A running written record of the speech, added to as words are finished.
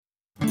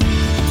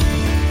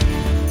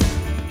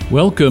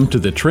Welcome to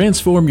the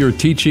Transform Your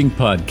Teaching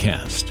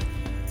podcast.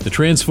 The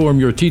Transform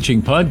Your Teaching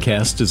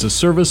podcast is a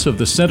service of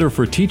the Center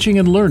for Teaching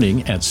and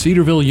Learning at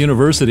Cedarville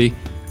University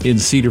in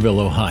Cedarville,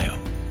 Ohio.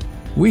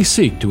 We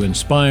seek to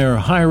inspire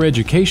higher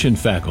education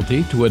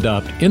faculty to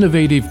adopt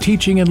innovative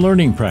teaching and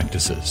learning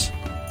practices.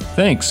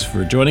 Thanks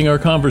for joining our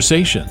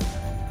conversation.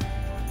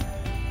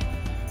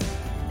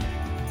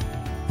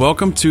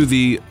 Welcome to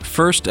the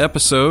first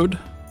episode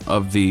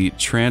of the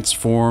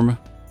Transform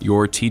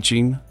Your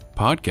Teaching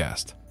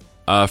podcast.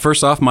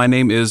 First off, my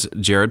name is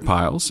Jared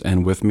Pyles,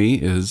 and with me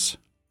is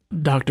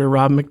Dr.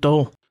 Rob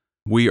McDole.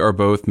 We are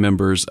both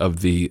members of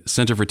the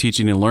Center for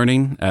Teaching and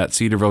Learning at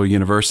Cedarville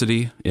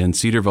University in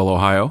Cedarville,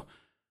 Ohio.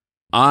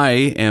 I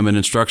am an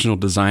instructional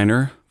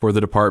designer for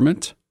the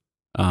department.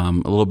 A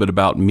little bit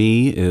about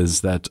me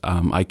is that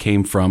I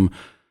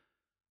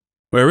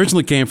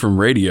originally came from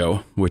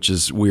radio, which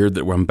is weird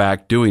that I'm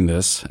back doing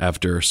this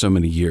after so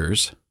many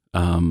years.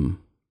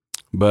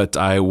 But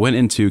I went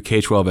into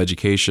K-12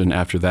 education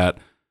after that,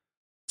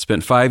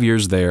 spent 5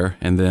 years there,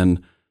 and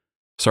then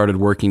started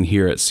working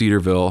here at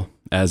Cedarville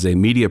as a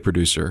media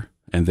producer,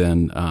 and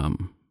then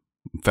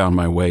found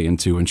my way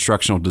into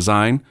instructional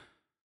design,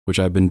 which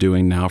I've been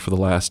doing now for the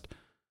last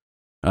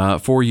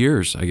 4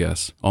 years, I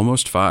guess,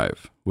 almost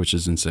 5, which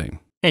is insane.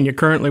 And you're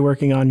currently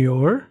working on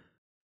your?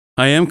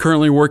 I am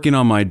currently working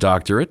on my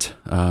doctorate,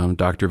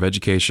 Doctor of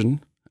Education,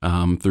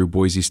 through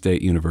Boise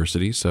State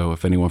University. So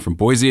if anyone from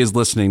Boise is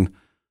listening,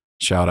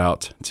 shout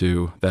out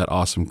to that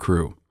awesome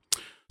crew.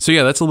 So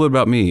yeah, that's a little bit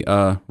about me.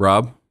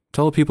 Rob,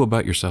 tell the people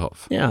about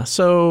yourself. Yeah,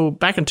 so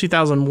back in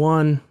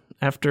 2001,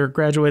 after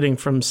graduating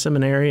from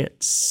seminary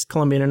at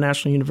Columbia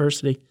International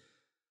University,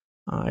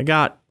 I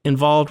got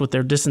involved with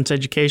their distance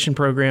education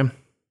program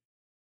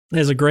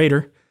as a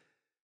grader.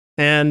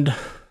 And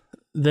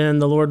then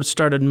the Lord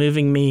started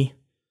moving me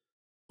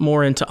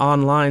more into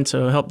online,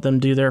 so I helped them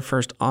do their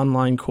first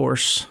online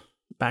course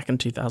back in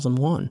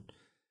 2001.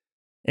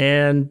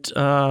 And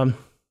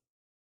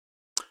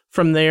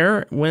from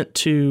there, went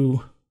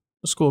to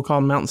a school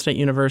called Mountain State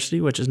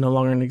University, which is no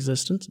longer in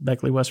existence,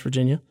 Beckley, West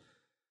Virginia,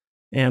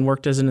 and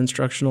worked as an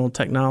instructional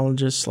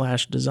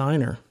technologist /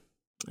 designer,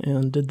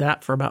 and did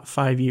that for about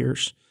 5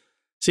 years.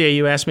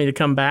 CAU asked me to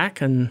come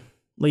back and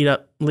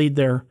lead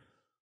their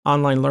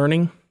online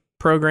learning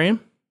program,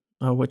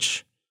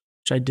 which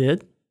I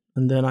did,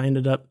 and then I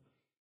ended up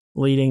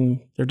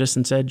leading their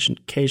distance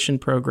education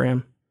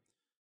program.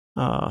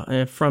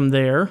 And from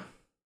there,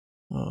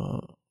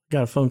 got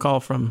a phone call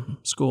from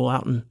school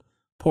out in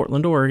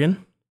Portland,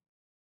 Oregon,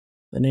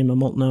 the name of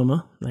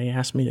Multnomah. They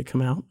asked me to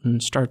come out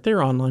and start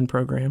their online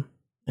program.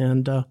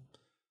 And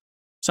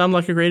sounded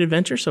like a great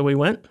adventure, so we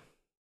went.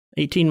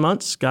 18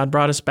 months, God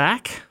brought us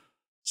back,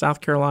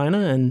 South Carolina,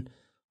 and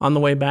on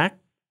the way back,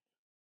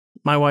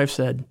 my wife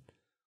said,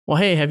 well,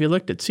 hey, have you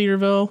looked at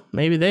Cedarville?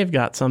 Maybe they've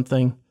got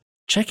something.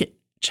 Check it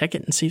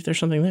and see if there's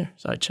something there.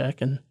 So I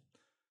check, and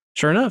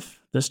sure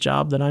enough, this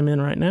job that I'm in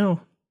right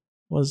now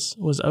was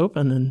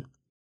open. And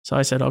so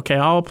I said, okay,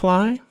 I'll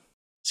apply,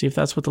 see if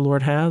that's what the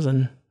Lord has,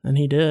 and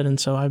he did. And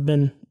so I've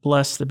been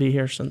blessed to be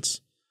here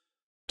since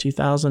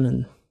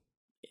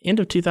end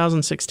of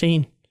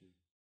 2016.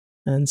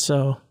 And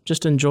so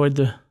just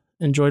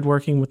enjoyed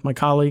working with my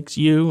colleagues,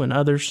 you and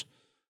others.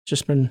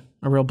 Just been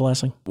a real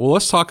blessing. Well,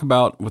 let's talk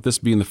about, with this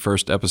being the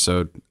first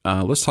episode,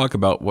 let's talk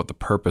about what the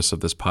purpose of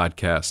this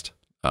podcast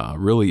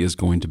really is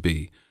going to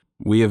be.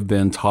 We have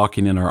been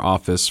talking in our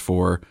office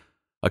for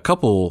a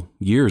couple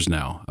years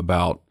now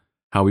about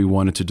how we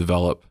wanted to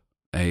develop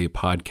a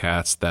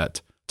podcast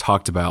that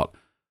talked about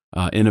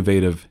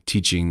innovative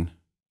teaching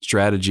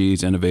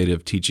strategies,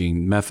 innovative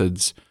teaching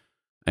methods,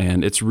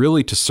 and it's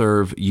really to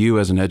serve you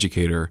as an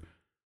educator,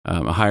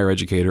 a higher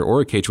educator,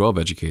 or a K-12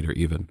 educator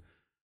even.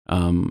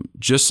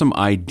 Just some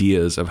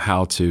ideas of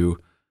how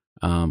to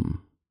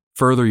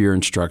further your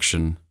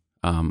instruction,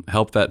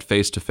 help that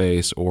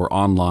face-to-face or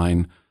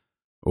online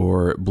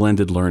or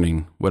blended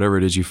learning, whatever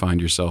it is you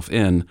find yourself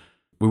in.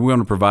 We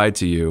want to provide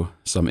to you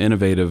some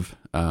innovative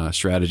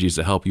strategies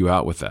to help you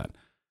out with that.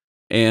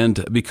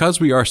 And because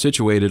we are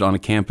situated on a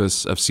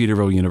campus of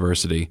Cedarville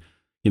University,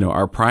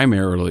 our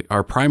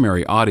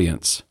primary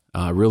audience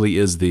really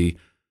is the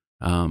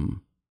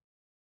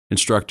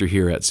instructor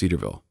here at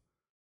Cedarville.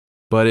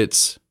 But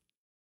it's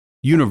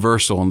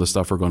universal in the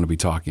stuff we're going to be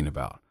talking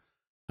about.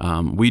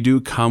 We do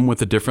come with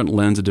a different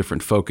lens, a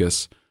different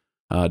focus,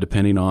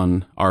 depending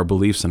on our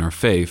beliefs and our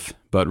faith.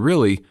 But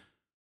really,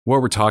 what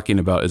we're talking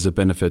about is a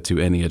benefit to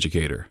any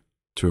educator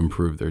to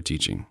improve their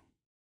teaching.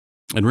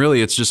 And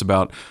really, it's just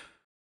about,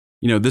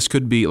 this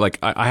could be like,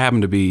 I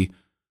happen to be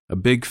a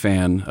big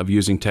fan of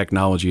using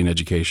technology in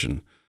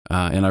education.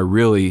 And I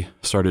really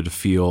started to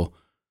feel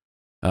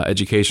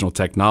educational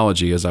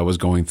technology as I was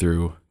going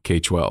through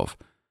K-12.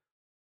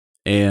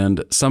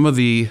 And some of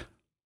the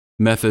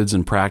methods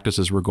and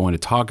practices we're going to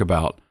talk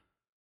about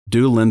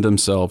do lend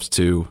themselves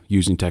to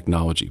using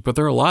technology, but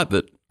there are a lot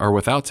that are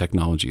without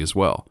technology as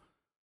well.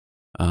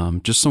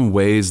 Just some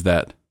ways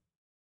that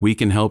we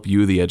can help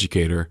you, the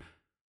educator,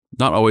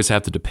 not always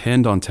have to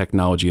depend on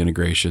technology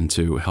integration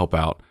to help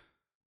out,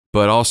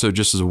 but also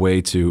just as a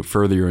way to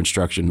further your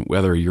instruction,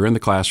 whether you're in the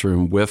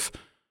classroom with,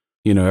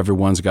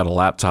 everyone's got a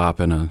laptop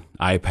and an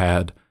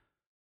iPad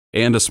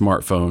and a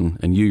smartphone,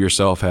 and you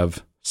yourself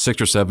have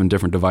 6 or 7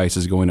 different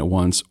devices going at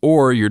once,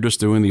 or you're just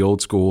doing the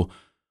old school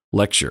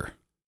lecture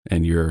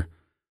and you're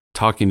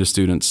talking to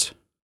students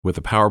with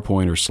a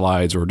PowerPoint or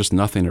slides or just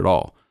nothing at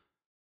all.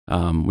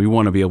 We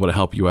want to be able to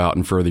help you out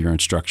and further your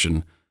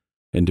instruction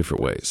in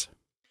different ways.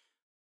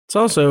 It's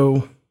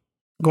also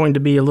going to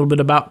be a little bit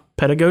about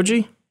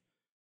pedagogy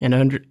and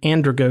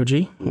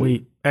andragogy.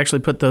 We actually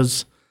put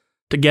those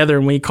together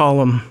and we call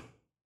them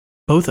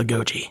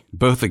bothagogy.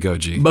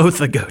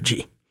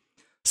 Bothagogy.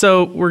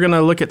 So we're going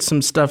to look at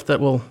some stuff that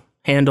will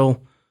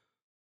handle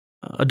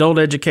adult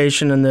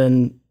education, and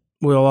then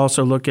we'll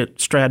also look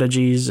at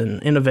strategies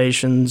and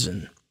innovations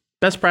and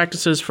best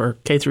practices for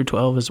K through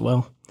 12 as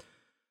well.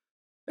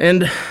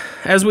 And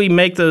as we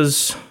make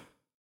those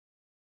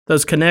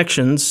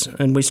connections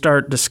and we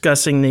start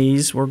discussing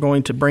these, we're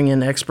going to bring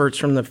in experts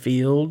from the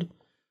field.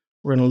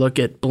 We're going to look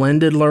at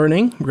blended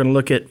learning. We're going to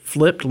look at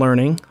flipped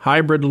learning,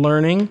 hybrid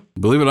learning.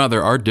 Believe it or not,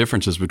 there are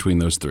differences between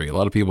those three. A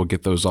lot of people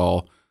get those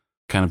all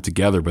kind of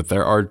together, but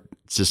there are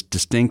just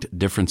distinct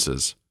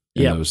differences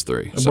in those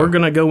three. So we're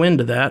going to go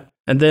into that.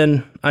 And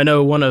then I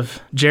know one of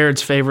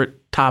Jared's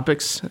favorite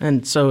topics,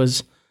 and so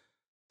it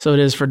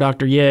is for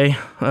Dr. Ye,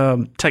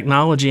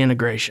 technology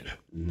integration.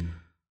 Mm-hmm.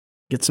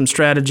 Get some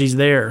strategies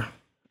there.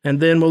 And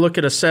then we'll look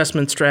at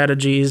assessment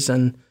strategies,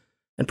 and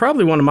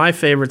probably one of my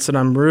favorites that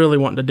I'm really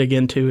wanting to dig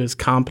into is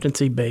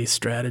competency-based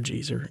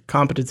strategies or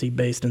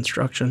competency-based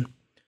instruction.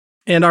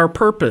 And our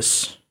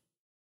purpose,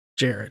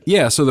 Jared.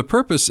 Yeah, so the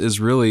purpose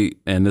is really,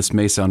 and this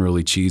may sound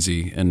really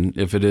cheesy, and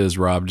if it is,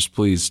 Rob, just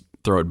please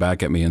throw it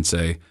back at me and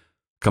say,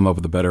 come up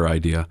with a better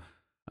idea.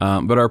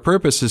 But our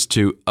purpose is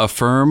to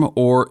affirm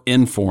or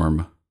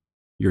inform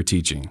your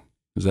teaching.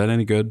 Is that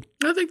any good?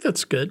 I think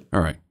that's good.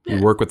 All right. Yeah.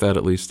 You work with that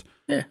at least?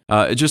 Yeah.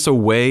 It's just a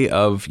way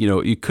of,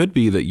 it could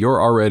be that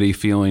you're already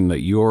feeling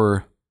that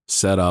you're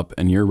set up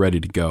and you're ready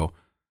to go.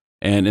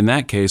 And in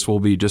that case, we'll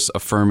be just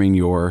affirming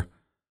your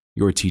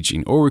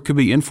teaching. Or we could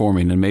be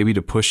informing and maybe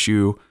to push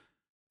you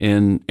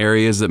in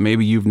areas that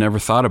maybe you've never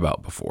thought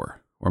about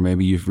before. Or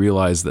maybe you've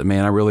realized that,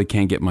 man, I really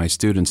can't get my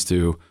students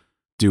to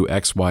do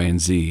X, Y,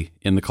 and Z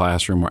in the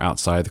classroom or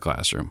outside the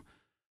classroom.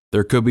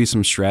 There could be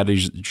some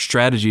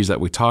strategies that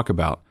we talk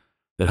about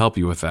that help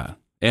you with that.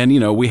 And,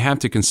 we have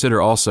to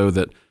consider also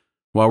that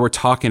while we're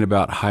talking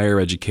about higher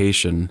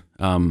education,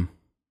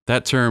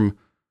 that term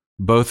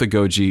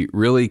bothagogy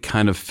really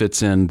kind of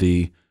fits in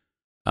the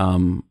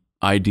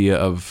idea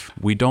of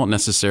we don't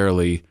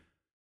necessarily,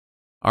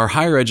 our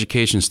higher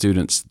education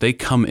students, they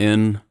come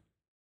in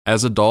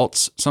as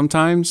adults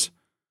sometimes,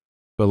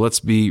 but let's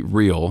be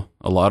real,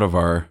 a lot of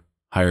our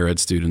higher ed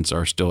students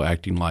are still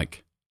acting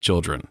like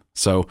children.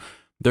 So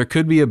there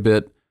could be a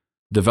bit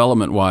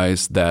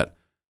development-wise that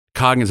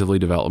cognitively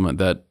development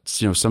that,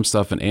 some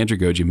stuff in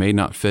andragogy may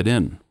not fit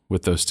in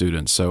with those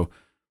students. So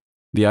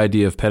the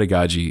idea of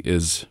pedagogy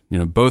is,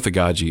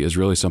 bothagogy is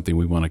really something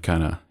we want to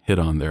kind of hit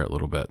on there a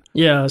little bit.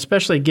 Yeah,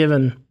 especially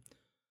given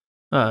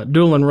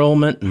dual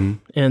enrollment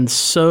in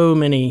so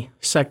many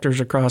sectors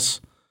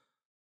across,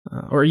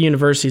 or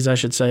universities, I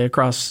should say,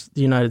 across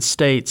the United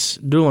States.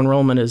 Dual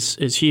enrollment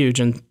is huge.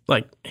 And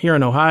like here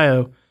in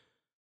Ohio,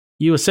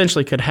 you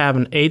essentially could have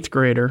an 8th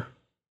grader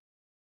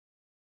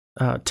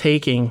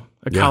taking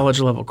a college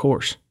level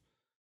course.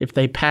 If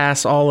they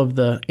pass all of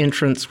the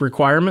entrance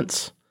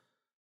requirements,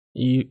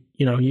 you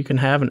can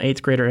have an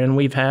 8th grader, and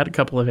we've had a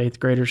couple of 8th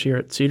graders here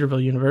at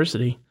Cedarville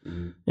University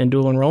in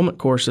dual enrollment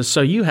courses.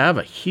 So you have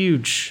a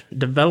huge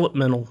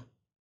developmental,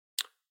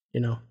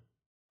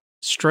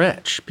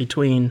 stretch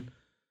between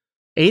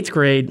 8th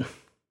grade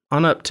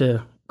on up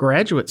to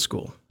graduate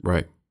school.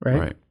 Right.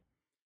 And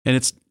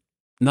it's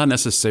not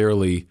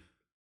necessarily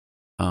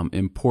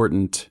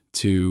important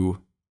to,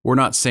 we're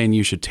not saying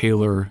you should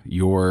tailor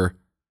your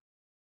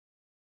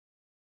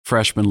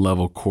freshman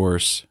level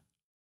course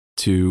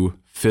to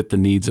fit the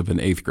needs of an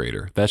 8th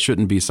grader. That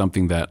shouldn't be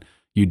something that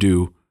you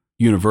do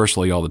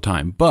universally all the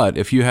time. But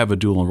if you have a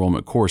dual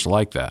enrollment course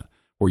like that,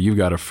 where you've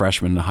got a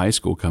freshman in high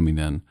school coming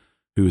in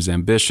who is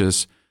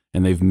ambitious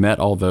and they've met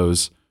all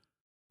those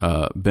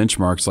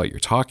benchmarks like you're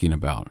talking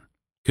about,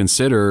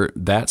 consider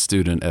that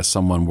student as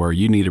someone where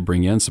you need to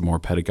bring in some more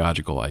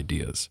pedagogical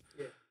ideas.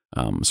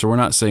 So we're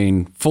not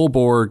saying full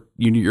bore,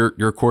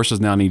 your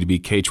courses now need to be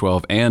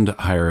K-12 and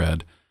higher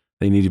ed.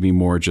 They need to be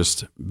more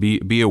just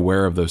be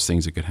aware of those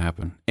things that could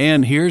happen.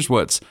 And here's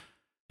what's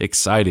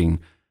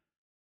exciting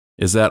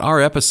is that our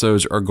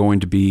episodes are going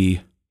to be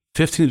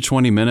 15 to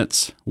 20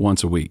 minutes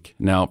once a week.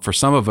 Now, for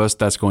some of us,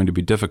 that's going to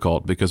be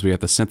difficult because we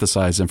have to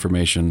synthesize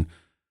information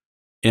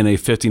in a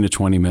 15 to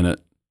 20 minute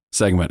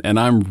segment. And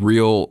I'm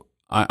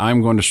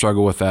going to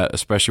struggle with that,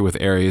 especially with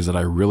areas that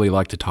I really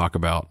like to talk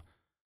about,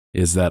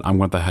 is that I'm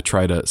going to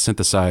try to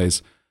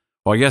synthesize.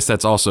 Well, I guess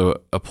that's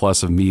also a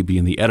plus of me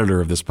being the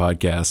editor of this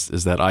podcast,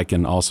 is that I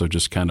can also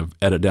just kind of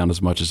edit down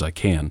as much as I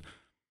can.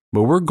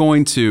 But we're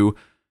going to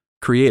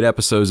create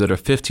episodes that are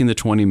 15 to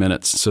 20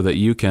 minutes so that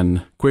you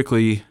can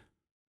quickly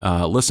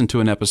listen to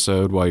an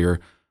episode while you're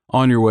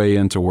on your way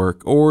into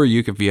work, or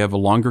if you have a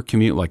longer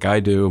commute like I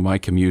do. My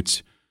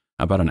commute's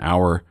about an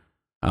hour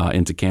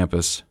into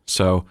campus.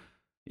 So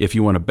if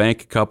you want to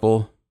bank a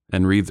couple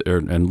and read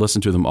and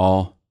listen to them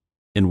all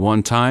in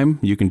one time,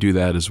 you can do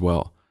that as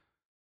well.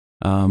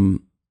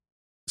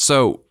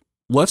 So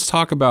let's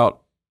talk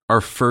about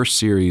our first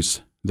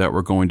series that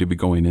we're going to be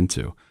going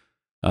into.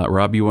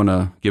 Rob, you want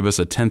to give us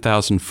a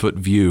 10,000-foot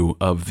view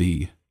of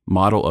the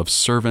model of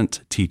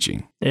servant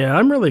teaching? Yeah,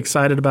 I'm really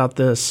excited about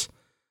this.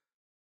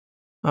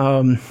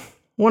 One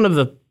of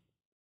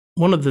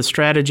the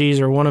strategies,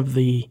 or one of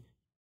the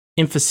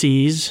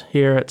emphases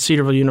here at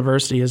Cedarville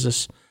University, is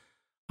this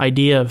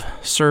idea of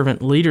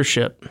servant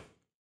leadership.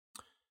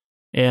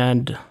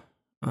 And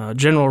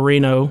General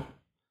Reno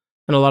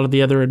and a lot of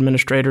the other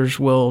administrators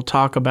will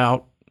talk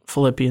about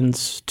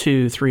Philippians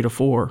 2,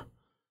 3-4,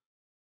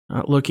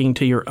 looking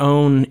to your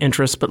own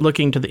interests, but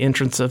looking to the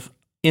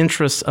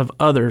interests of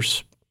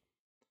others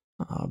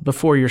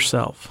before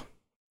yourself.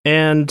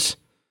 And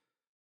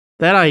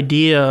that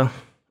idea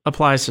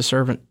applies to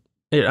servant.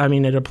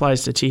 It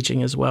applies to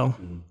teaching as well.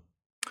 Mm-hmm.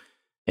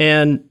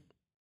 And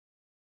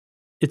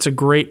it's a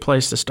great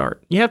place to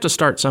start. You have to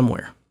start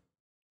somewhere.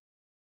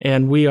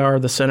 And we are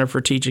the Center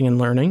for Teaching and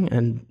Learning,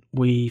 and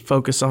we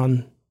focus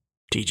on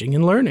teaching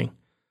and learning.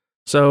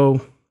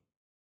 So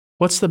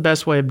what's the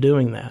best way of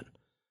doing that?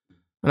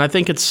 And I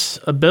think it's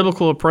a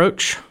biblical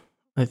approach.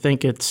 I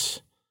think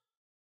it's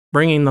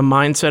bringing the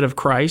mindset of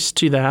Christ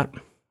to that.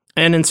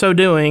 And in so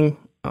doing,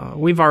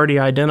 we've already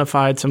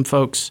identified some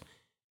folks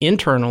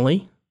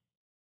internally,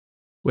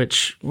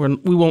 which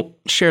we won't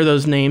share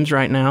those names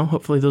right now.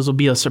 Hopefully those will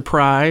be a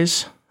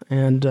surprise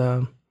and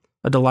a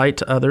delight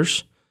to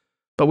others.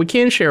 But we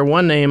can share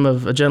one name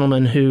of a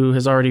gentleman who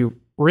has already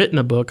written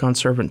a book on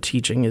servant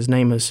teaching. His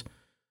name is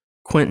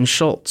Quentin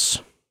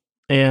Schultz.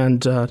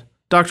 And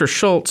Dr.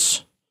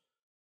 Schultz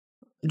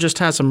just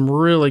has some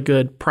really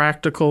good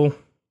practical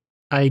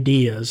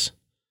ideas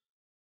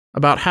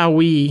about how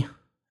we,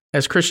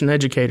 as Christian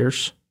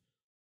educators,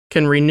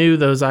 can renew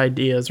those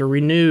ideas or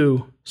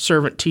renew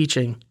servant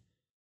teaching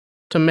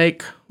to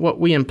make what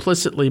we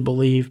implicitly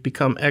believe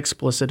become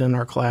explicit in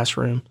our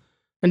classroom,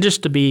 and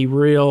just to be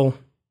real.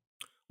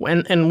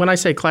 And when I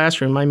say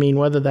classroom, I mean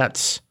whether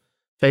that's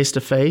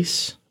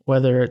face-to-face,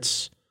 whether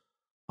it's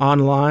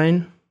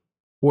online,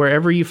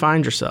 wherever you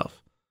find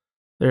yourself.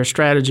 There are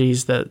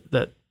strategies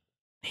that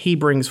he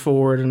brings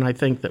forward, and I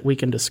think that we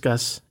can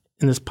discuss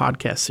in this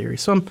podcast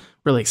series. So I'm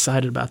really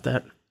excited about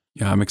that.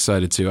 Yeah, I'm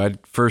excited too. I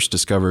first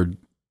discovered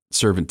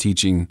servant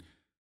teaching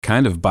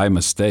kind of by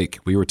mistake.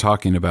 We were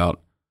talking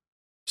about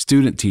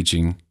student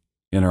teaching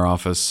in our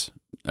office,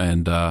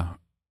 and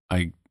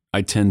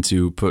I tend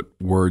to put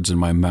words in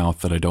my mouth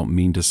that I don't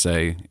mean to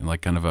say,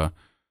 like kind of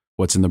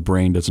what's in the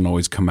brain doesn't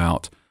always come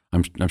out.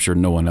 I'm sure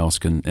no one else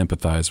can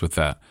empathize with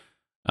that.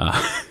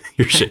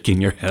 You're shaking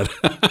your head.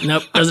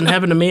 Nope, doesn't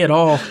happen to me at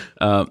all.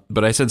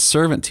 But I said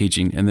servant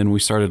teaching, and then we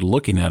started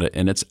looking at it,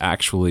 and it's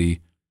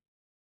actually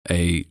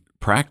a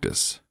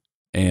practice,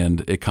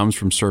 and it comes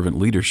from servant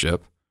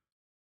leadership,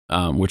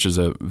 which is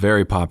a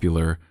very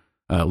popular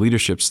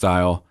leadership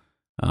style.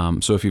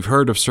 So if you've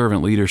heard of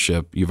servant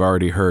leadership, you've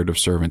already heard of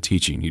servant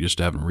teaching. You just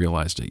haven't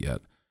realized it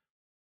yet.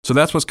 So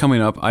that's what's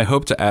coming up. I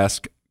hope to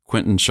ask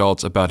Quentin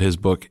Schultz about his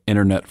book,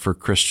 Internet for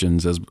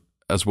Christians,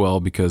 as well,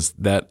 because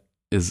that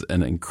is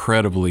an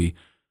incredibly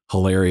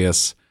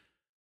hilarious,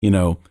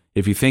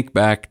 if you think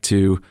back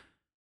to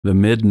the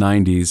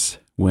mid-90s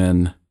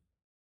when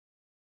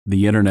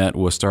the internet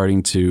was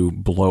starting to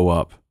blow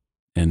up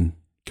and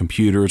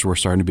computers were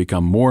starting to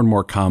become more and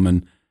more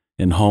common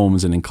in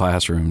homes and in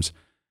classrooms,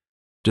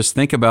 just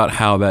think about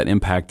how that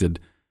impacted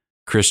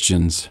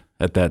Christians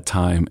at that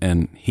time.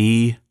 And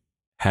he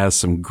has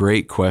some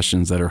great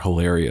questions that are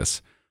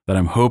hilarious that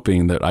I'm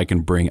hoping that I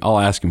can bring. I'll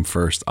ask him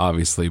first,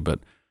 obviously, but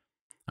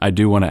I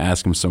do want to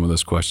ask him some of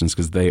those questions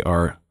because they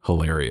are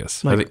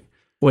hilarious. Like,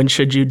 when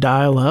should you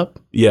dial up?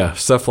 Yeah,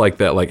 stuff like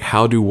that. Like,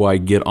 how do I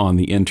get on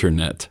the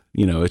internet?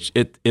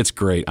 It's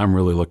great. I'm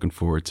really looking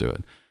forward to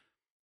it.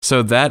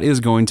 So that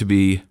is going to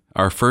be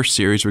our first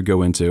series we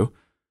go into,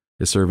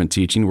 is servant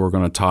teaching. We're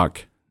going to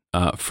talk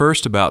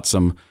first about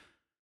some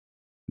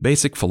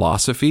basic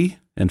philosophy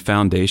and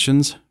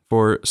foundations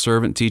for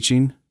servant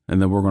teaching, and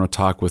then we're going to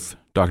talk with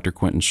Dr.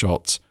 Quentin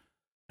Schultz,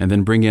 and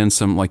then bring in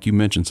some, like you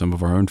mentioned, some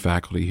of our own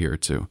faculty here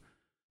to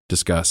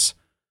discuss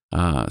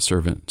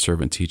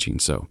servant teaching.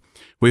 So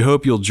we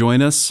hope you'll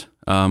join us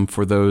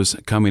for those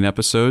coming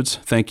episodes.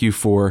 Thank you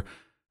for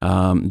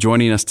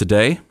joining us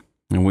today,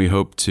 and we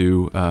hope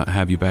to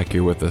have you back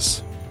here with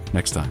us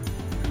next time.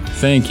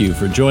 Thank you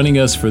for joining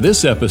us for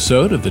this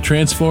episode of the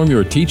Transform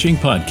Your Teaching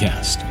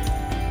podcast.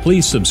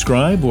 Please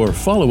subscribe or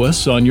follow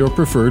us on your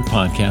preferred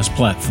podcast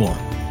platform.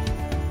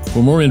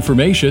 For more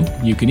information,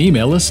 you can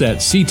email us at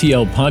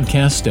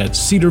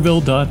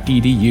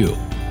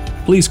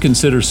ctlpodcast@cedarville.edu. Please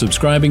consider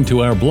subscribing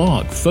to our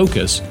blog,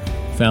 Focus,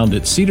 found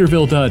at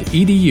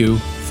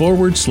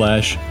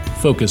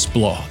cedarville.edu/focus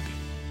blog.